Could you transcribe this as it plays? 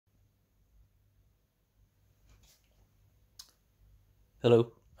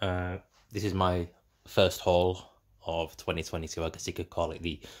Hello, this is my first haul of 2022. I guess you could call it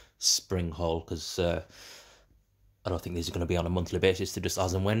the spring haul because I don't think these are going to be on a monthly basis, they're just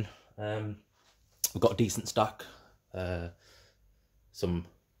as and when. We've got a decent stack, some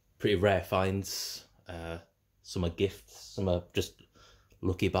pretty rare finds, some are gifts, some are just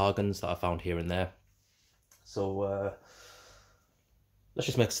lucky bargains that I found here and there. So let's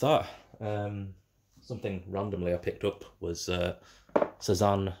just make a start. Something randomly I picked up was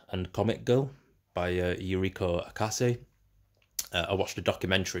Cezanne and Comic Girl by Yuriko Akase. I watched a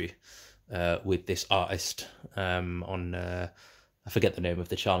documentary with this artist on, I forget the name of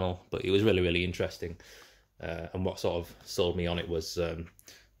the channel, but it was really, really interesting. And what sort of sold me on it was the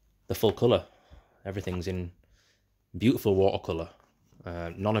full colour. Everything's in beautiful watercolour.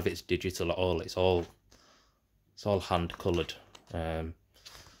 None of it's digital at all. It's all hand coloured.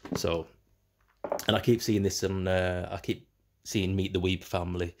 So, and I keep seeing this, and I keep seeing Meet the Weeb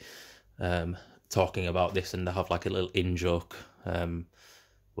family talking about this, and they have like a little in-joke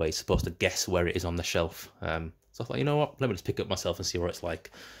where you're supposed to guess where it is on the shelf. So I thought, you know what, let me just pick up myself and see what it's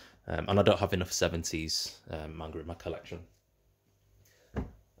like. And I don't have enough 70s manga in my collection.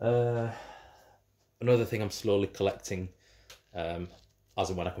 Another thing I'm slowly collecting, as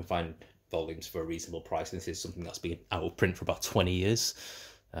and when I can find volumes for a reasonable price. This is something that's been out of print for about 20 years,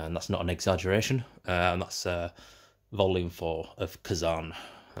 and that's not an exaggeration. And that's volume 4 of Kazan,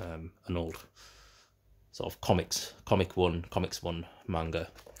 an old sort of comics one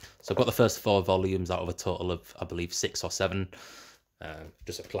manga. So I've got the first 4 volumes out of a total of, I believe, 6 or 7.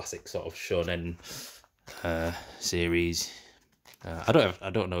 Just a classic sort of shonen series. I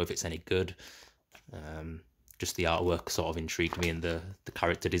don't know if it's any good. Just the artwork sort of intrigued me, and the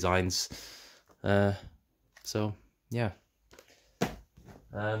character designs. So yeah.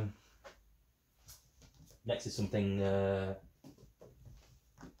 Next is something I'm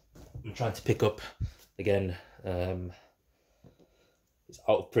trying to pick up again. It's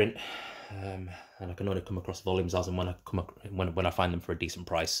out of print, and I can only come across volumes as and when when I find them for a decent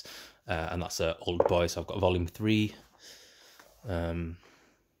price. And that's Old Boy. So I've got volume 3,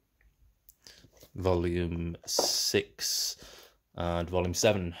 volume 6, and volume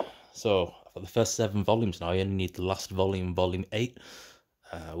 7. So I've got the first 7 volumes now. I only need the last volume, volume 8.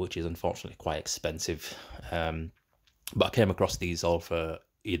 Which is unfortunately quite expensive. But I came across these all for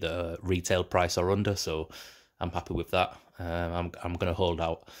either retail price or under, so I'm happy with that. I'm going to hold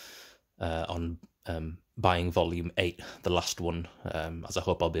out on buying volume 8, the last one, as I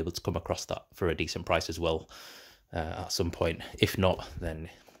hope I'll be able to come across that for a decent price as well at some point. If not, then,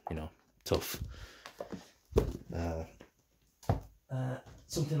 you know, tough.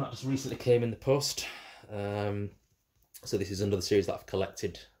 Something that just recently came in the post. So this is another series that I've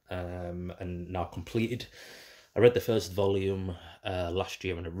collected and now completed. I read the first volume last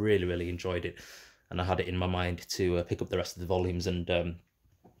year, and I really, really enjoyed it. And I had it in my mind to pick up the rest of the volumes. And a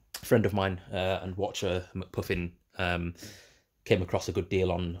friend of mine and watcher, McPuffin, came across a good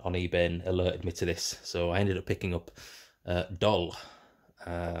deal on eBay and alerted me to this. So I ended up picking up Doll,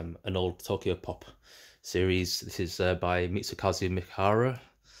 an old Tokyo Pop series. This is by Mitsukazu Mihara.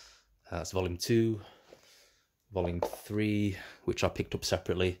 That's volume 2. Volume 3, which I picked up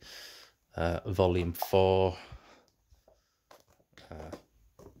separately, volume 4,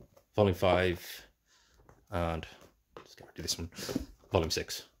 volume 5, and let's get rid of this one, volume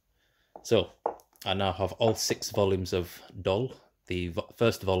 6. So I now have all 6 volumes of Doll. The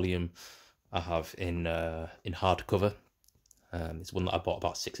first volume I have in hardcover. It's one that I bought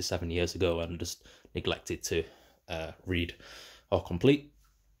about 6 or 7 years ago and just neglected to read or complete.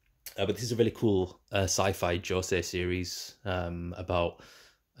 But this is a really cool sci-fi josei series about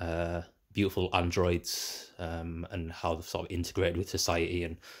beautiful androids and how they've sort of integrated with society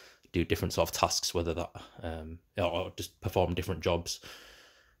and do different sort of tasks, whether that or just perform different jobs.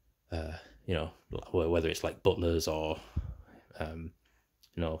 You know, whether it's like butlers or you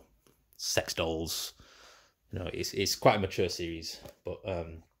know, sex dolls. You know, it's quite a mature series, but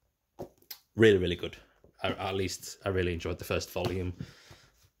really, really good. At least I really enjoyed the first volume.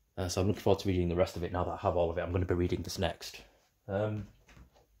 So I'm looking forward to reading the rest of it now that I have all of it. I'm going to be reading this next.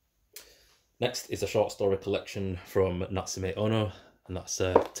 Next is a short story collection from Natsume Ono, and that's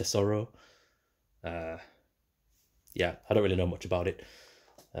Tesoro. Yeah, I don't really know much about it,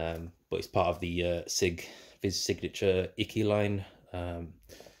 but it's part of the Viz Signature Iki line, and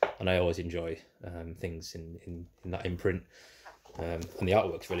I always enjoy things in that imprint. And the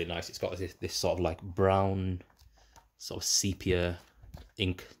artwork's really nice. It's got this sort of like brown, sort of sepia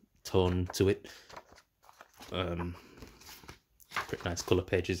ink tone to it. Pretty nice colour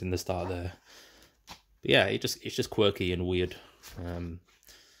pages in the start there. But yeah, it's just quirky and weird, and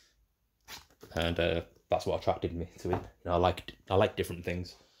that's what attracted me to it. You know, I like different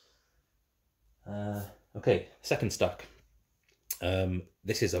things. Okay, second stack.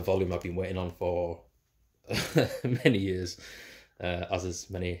 This is a volume I've been waiting on for many years, as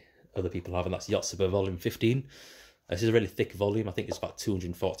many other people have, and that's Yotsuba Volume 15. This is a really thick volume. I think it's about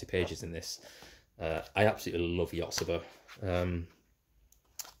 240 pages in this. I absolutely love Yotsuba.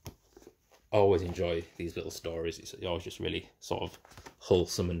 I always enjoy these little stories. It's always just really sort of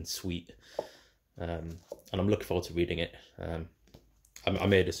wholesome and sweet. And I'm looking forward to reading it. I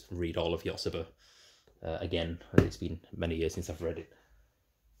may just read all of Yotsuba again. It's been many years since I've read it.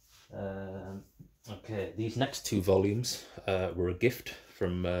 Okay, these next two volumes were a gift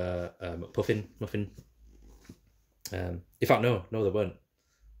from Muffin. In fact, no, they weren't.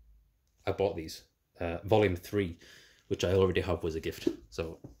 I bought these. Volume 3, which I already have, was a gift.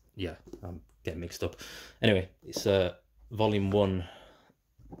 So yeah, I'm getting mixed up. Anyway, it's Volume 1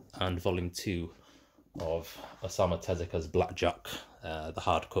 and Volume 2 of Osamu Tezuka's Blackjack, the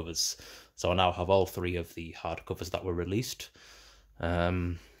hardcovers. So I now have all three of the hardcovers that were released,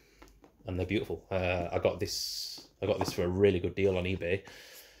 and they're beautiful. I got this for a really good deal on eBay,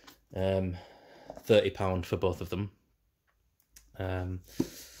 £30 for both of them. And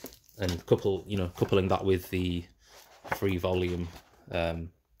coupling that with the free volume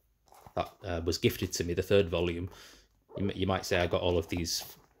that was gifted to me, the third volume, you might say I got all of these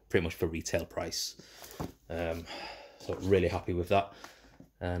pretty much for retail price. So really happy with that,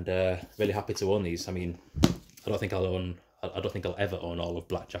 and really happy to own these. I mean, I don't think I'll ever own all of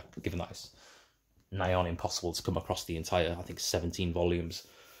Blackjack, given that it's nigh on impossible to come across the entire, I think, 17 volumes.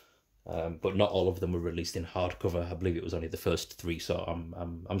 But not all of them were released in hardcover. I believe it was only the first 3, so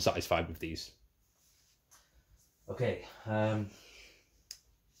I'm satisfied with these. Okay, I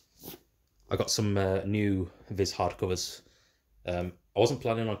got some new Viz hardcovers. I wasn't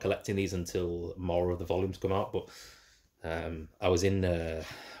planning on collecting these until more of the volumes come out, but I was in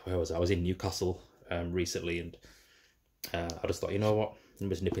where was I? I was in Newcastle recently, and I just thought, you know what, I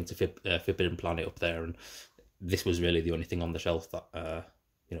was nipping to Forbidden Planet up there, and this was really the only thing on the shelf that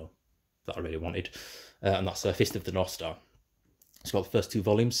that I really wanted, and that's Fist of the North Star. It's got the first 2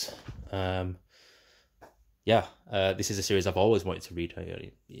 volumes. This is a series I've always wanted to read.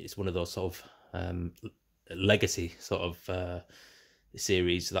 It's one of those sort of legacy sort of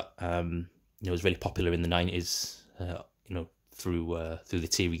series that was really popular in the 90s. Through the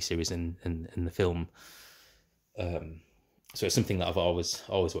TV series and the film. So it's something that I've always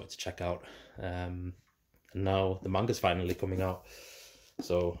wanted to check out. And now the manga's finally coming out.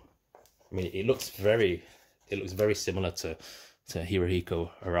 So I mean, it looks very similar to Hirohiko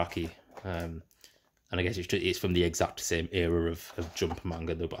Araki, and I guess it's from the exact same era of Jump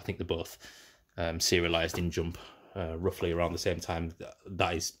manga, though. But I think they're both serialized in Jump roughly around the same time.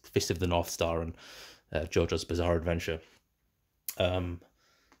 That is Fist of the North Star and JoJo's Bizarre Adventure.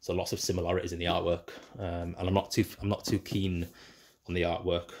 So lots of similarities in the artwork, and I'm not too keen on the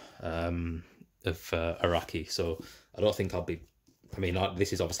artwork of Araki. So I don't think I'll be. I mean,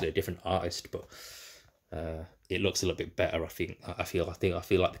 this is obviously a different artist, but it looks a little bit better. I feel like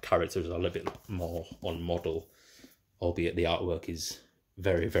the characters are a little bit more on model, albeit the artwork is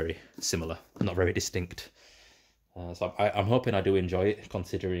very, very similar, not very distinct. So I'm hoping I do enjoy it,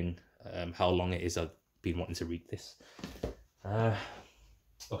 considering how long it is I've been wanting to read this.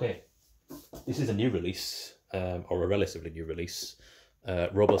 Okay, this is a new release, or a relatively new release.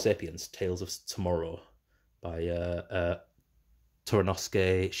 Robo Sapiens: Tales of Tomorrow by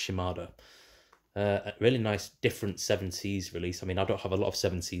Toranosuke Shimada. A really nice, different 70s release. I mean, I don't have a lot of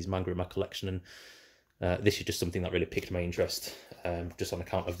 70s manga in my collection, and this is just something that really piqued my interest, just on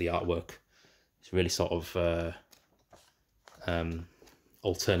account of the artwork. It's really sort of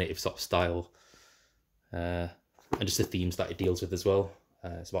alternative sort of style, and just the themes that it deals with as well.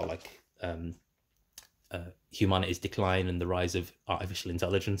 It's about like humanity's decline and the rise of artificial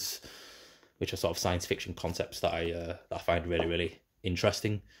intelligence, which are sort of science fiction concepts that I find really, really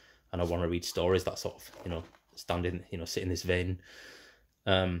interesting, and I want to read stories that sort of sit in this vein.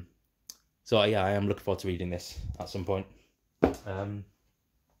 So yeah, I am looking forward to reading this at some point. And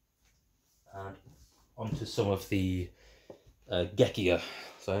on to some of the Gekiga.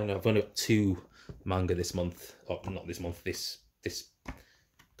 So I've only got 2 manga this month, or not this month, this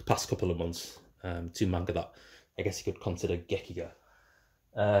the past couple of months. 2 manga that I guess you could consider Gekiga.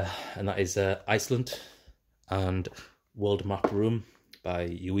 And that is Iceland and World Map Room by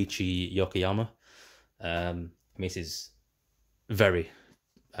Yuichi Yokoyama. I mean, this is very,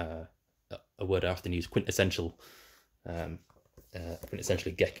 a word I often use, quintessential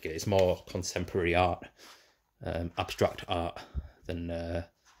essentially Gekiga. It's more contemporary art, abstract art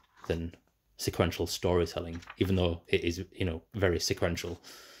than sequential storytelling, even though it is, you know, very sequential.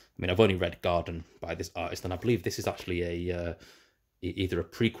 I mean, I've only read Garden by this artist, and I believe this is actually a either a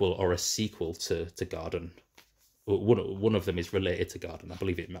prequel or a sequel to Garden. One of them is related to Garden. I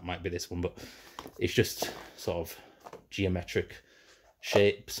believe it might be this one, but it's just sort of geometric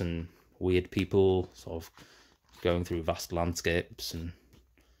shapes and weird people sort of going through vast landscapes, and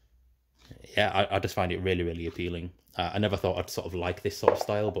yeah, I just find it really, really appealing. I never thought I'd sort of like this sort of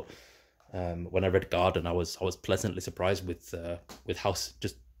style, but when I read Garden, I was pleasantly surprised with how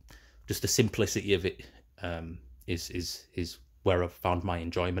just the simplicity of it is where I've found my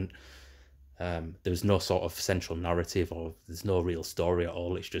enjoyment. There's no sort of central narrative, or there's no real story at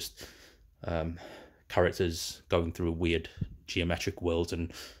all. It's just characters going through weird geometric worlds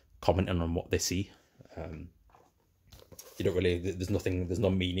and commenting on what they see. You don't really, there's no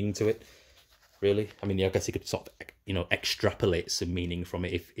meaning to it, really. I mean, yeah, I guess you could sort of, you know, extrapolate some meaning from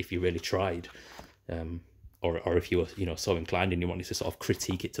it if you really tried, or if you were, you know, so inclined and you wanted to sort of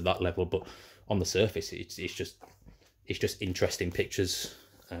critique it to that level. But on the surface, it's just interesting pictures,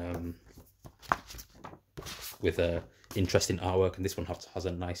 with interesting artwork, and this one has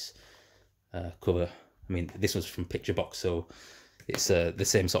a nice cover. I mean, this one's from Picture Box, so it's the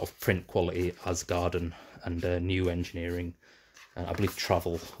same sort of print quality as Garden and New Engineering. I believe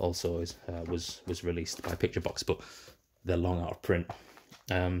Travel also was released by Picture Box, but they're long out of print.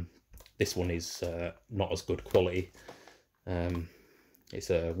 This one is not as good quality. It's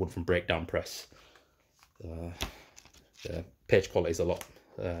a one from Breakdown Press. The page quality is a lot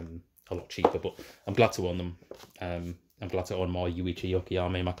cheaper, but I'm glad to own them. I'm glad to own more Yuichi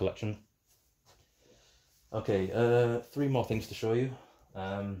Yokoyama in my collection. Okay, 3 more things to show you.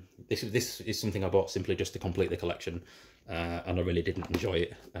 This is something I bought simply just to complete the collection, and I really didn't enjoy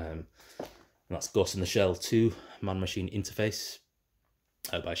it. And that's Ghost in the Shell 2 Man-Machine Interface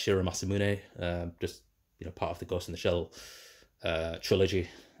by Shiro Masamune. Just, you know, part of the Ghost in the Shell trilogy.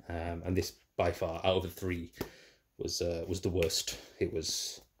 And this, by far, out of the 3, was the worst. It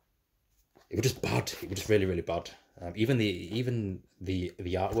was just bad. It was just really, really bad. Even the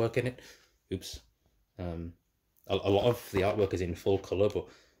artwork in it. Oops. A lot of the artwork is in full colour, but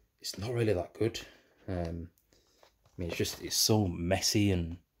it's not really that good. I mean, it's so messy,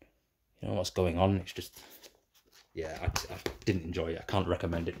 and you know what's going on. It's just, yeah, I didn't enjoy it. I can't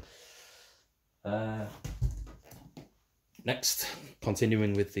recommend it. Next,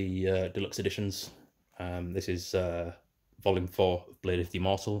 continuing with the deluxe editions. This is volume 4 of Blade of the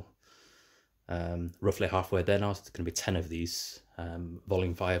Immortal. Roughly halfway there now, so there's going to be 10 of these.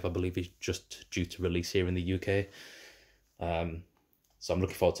 Volume 5, I believe, is just due to release here in the UK. So I'm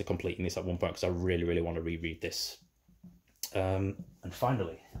looking forward to completing this at one point, because I really, really want to reread this. And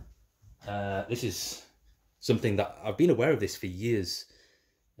finally, this is something that I've been aware of this for years,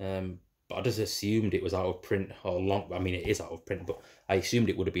 but I just assumed it was out of print or long. I mean, it is out of print, but I assumed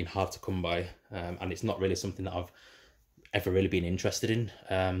it would have been hard to come by, and it's not really something that I've ever really been interested in.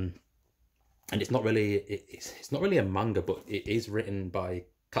 And it's not really a manga, but it is written by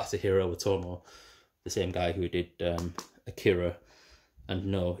Katsuhiro Otomo, the same guy who did Akira. And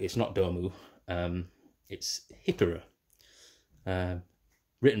no, it's not Domu. It's Hikura.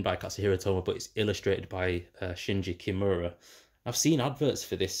 Written by Katsuhiro Otomo, but it's illustrated by Shinji Kimura. I've seen adverts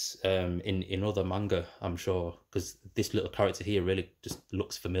for this in other manga, I'm sure, because this little character here really just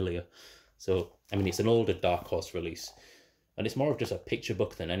looks familiar. So, I mean, it's an older Dark Horse release, and it's more of just a picture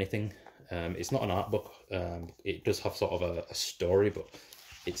book than anything. It's not an art book. It does have sort of a story, but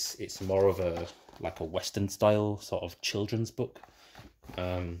it's more of a Western style sort of children's book.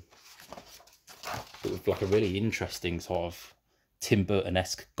 With like a really interesting sort of Tim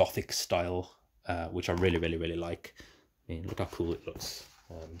Burton-esque gothic style, which I really, really, really like. I mean, look how cool it looks.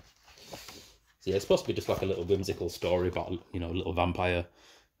 So yeah, it's supposed to be just like a little whimsical story about, you know, a little vampire.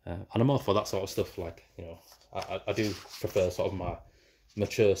 And I'm all for that sort of stuff. Like, you know, I do prefer sort of my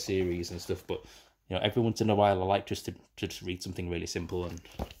mature series and stuff, but you know, every once in a while I like just to just read something really simple and,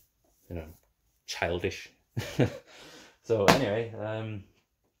 you know, childish. So anyway,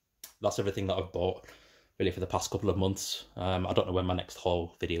 that's everything that I've bought really for the past couple of months. I don't know when my next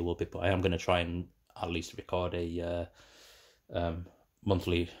haul video will be, but I am going to try and at least record a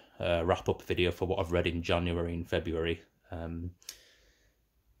monthly wrap-up video for what I've read in January and February.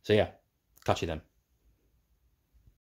 So yeah, catch you then.